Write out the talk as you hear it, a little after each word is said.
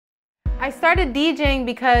I started DJing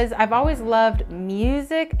because I've always loved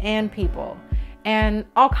music and people, and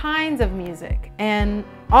all kinds of music and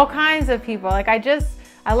all kinds of people. Like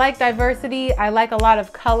I like diversity. I like a lot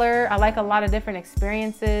of color. I like a lot of different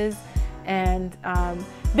experiences. And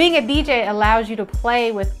being a DJ allows you to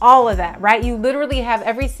play with all of that, right? You literally have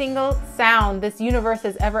every single sound this universe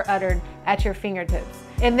has ever uttered at your fingertips.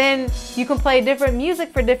 And then you can play different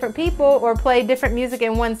music for different people, or play different music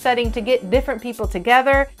in one setting to get different people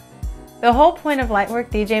together. The whole point of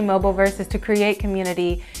Lightworks DJ Mobileverse is to create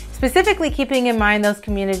community, specifically keeping in mind those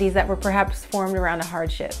communities that were perhaps formed around a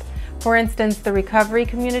hardship. For instance, the recovery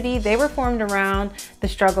community, they were formed around the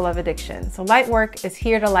struggle of addiction. So Lightworks is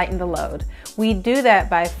here to lighten the load. We do that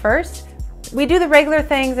by first, we do the regular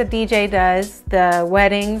things a DJ does, the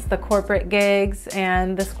weddings, the corporate gigs,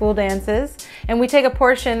 and the school dances. And we take a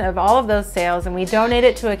portion of all of those sales and we donate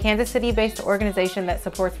it to a Kansas City-based organization that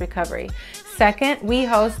supports recovery. Second, we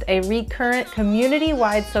host a recurrent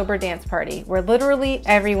community-wide sober dance party where literally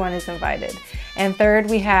everyone is invited. And third,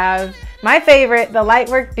 we have my favorite, the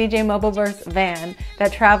Lightworks DJ Mobileverse van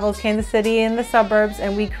that travels Kansas City and the suburbs,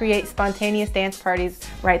 and we create spontaneous dance parties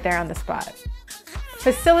right there on the spot.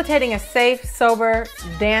 Facilitating a safe, sober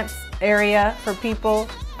dance area for people,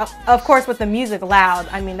 of course with the music loud.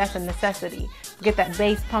 I mean, that's a necessity. Get that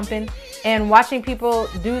bass pumping, and watching people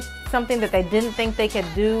do something that they didn't think they could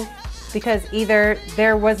do because either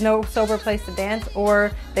there was no sober place to dance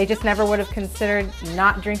or they just never would have considered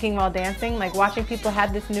not drinking while dancing. Like watching people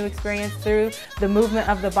have this new experience through the movement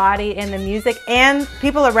of the body and the music and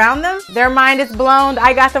people around them. Their mind is blown.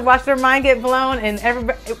 I got to watch their mind get blown, and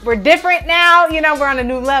everybody, we're different now, you know, we're on a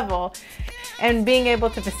new level. And being able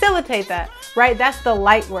to facilitate that, right? That's the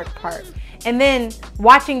Lightworks part. And then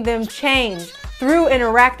watching them change through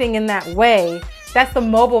interacting in that way. That's the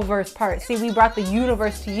Mobileverse part. See, we brought the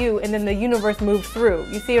universe to you, and then the universe moved through.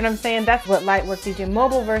 You see what I'm saying? That's what Lightworks DJ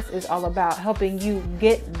Mobileverse is all about, helping you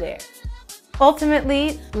get there.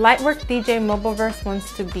 Ultimately, Lightworks DJ Mobileverse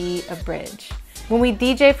wants to be a bridge. When we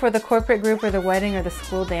DJ for the corporate group or the wedding or the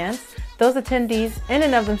school dance, those attendees in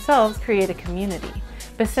and of themselves create a community.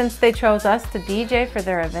 But since they chose us to DJ for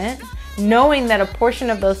their event, knowing that a portion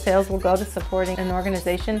of those sales will go to supporting an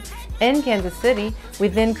organization in Kansas City, we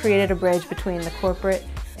then created a bridge between the corporate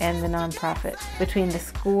and the nonprofit, between the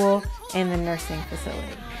school and the nursing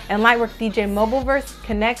facility. And Lightworks DJ Mobileverse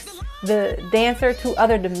connects the dancer to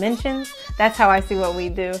other dimensions. That's how I see what we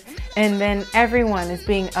do. And then everyone is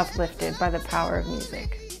being uplifted by the power of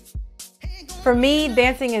music. For me,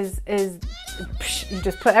 dancing is you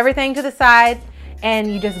just put everything to the side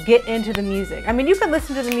and you just get into the music. I mean, you can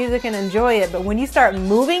listen to the music and enjoy it, but when you start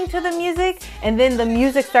moving to the music and then the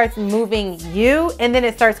music starts moving you and then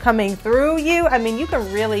it starts coming through you, I mean, you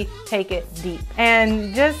can really take it deep.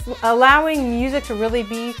 And just allowing music to really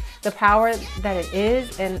be the power that it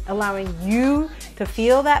is and allowing you to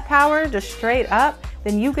feel that power just straight up,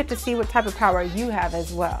 then you get to see what type of power you have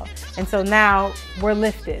as well. And so now we're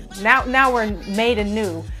lifted. Now we're made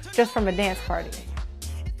anew just from a dance party.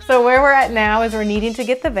 So where we're at now is we're needing to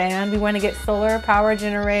get the van. We want to get solar power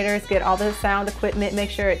generators, get all the sound equipment, make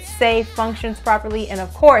sure it's safe, functions properly, and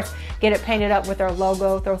of course, get it painted up with our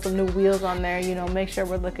logo, throw some new wheels on there, you know, make sure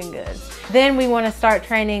we're looking good. Then we want to start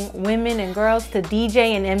training women and girls to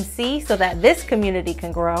DJ and MC so that this community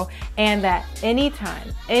can grow and that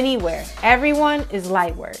anytime, anywhere, everyone is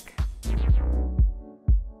Lightworks.